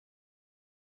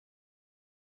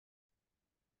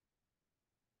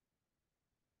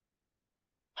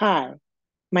Hi,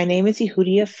 my name is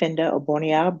Ihudiya Finda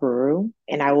Ogbonnaya-Ogburu,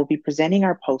 and I will be presenting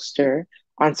our poster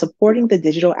on supporting the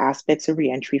digital aspects of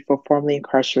reentry for formerly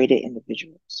incarcerated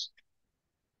individuals.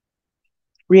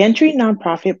 Reentry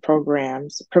nonprofit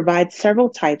programs provide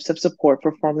several types of support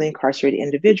for formerly incarcerated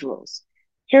individuals,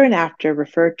 hereinafter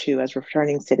referred to as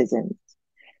returning citizens.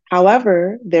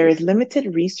 However, there is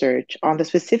limited research on the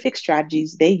specific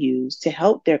strategies they use to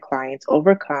help their clients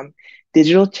overcome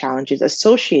digital challenges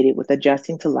associated with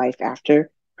adjusting to life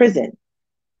after prison.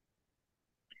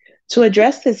 To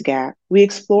address this gap, we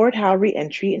explored how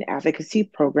reentry and advocacy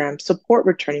programs support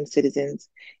returning citizens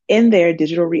in their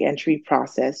digital reentry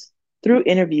process through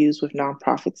interviews with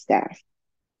nonprofit staff.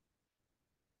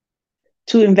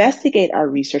 To investigate our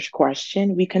research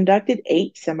question, we conducted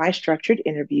 8 semi-structured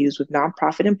interviews with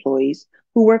nonprofit employees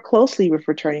who work closely with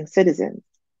returning citizens.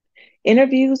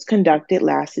 Interviews conducted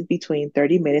lasted between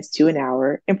 30 minutes to an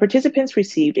hour, and participants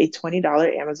received a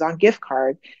 $20 Amazon gift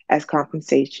card as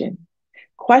compensation.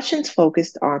 Questions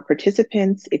focused on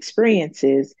participants'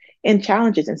 experiences and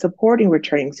challenges in supporting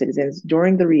returning citizens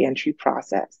during the reentry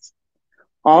process.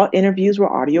 All interviews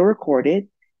were audio recorded,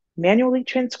 manually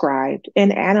transcribed,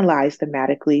 and analyzed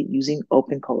thematically using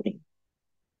open coding.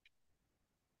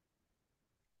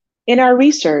 In our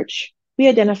research, we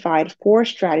identified 4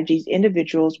 strategies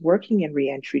individuals working in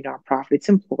reentry nonprofits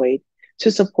employed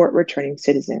to support returning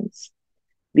citizens.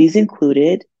 These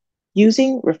included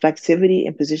using reflexivity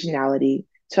and positionality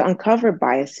to uncover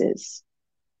biases,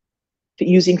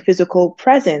 using physical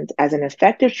presence as an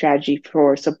effective strategy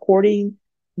for supporting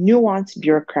nuanced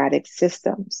bureaucratic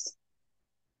systems,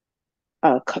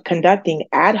 conducting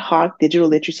ad hoc digital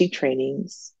literacy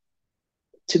trainings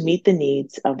to meet the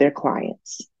needs of their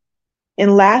clients.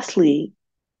 And lastly,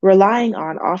 relying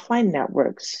on offline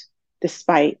networks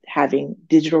despite having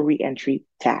digital reentry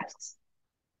tasks.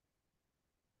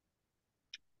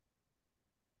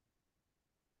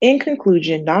 In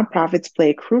conclusion, nonprofits play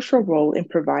a crucial role in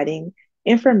providing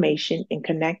information and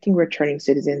connecting returning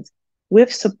citizens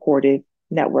with supportive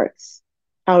networks.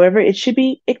 However, it should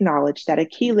be acknowledged that a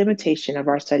key limitation of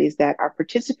our study is that our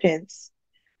participants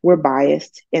were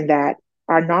biased in that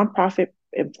our nonprofit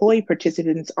employee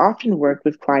participants often worked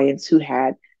with clients who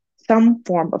had some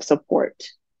form of support.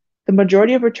 The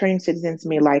majority of returning citizens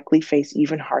may likely face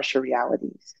even harsher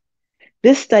realities.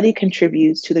 This study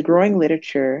contributes to the growing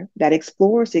literature that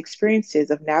explores the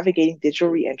experiences of navigating digital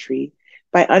reentry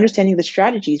by understanding the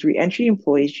strategies reentry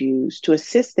employees use to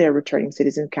assist their returning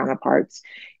citizen counterparts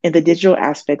in the digital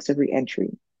aspects of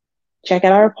reentry. Check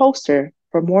out our poster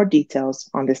for more details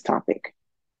on this topic.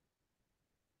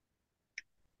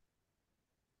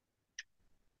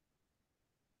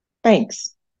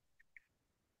 Thanks.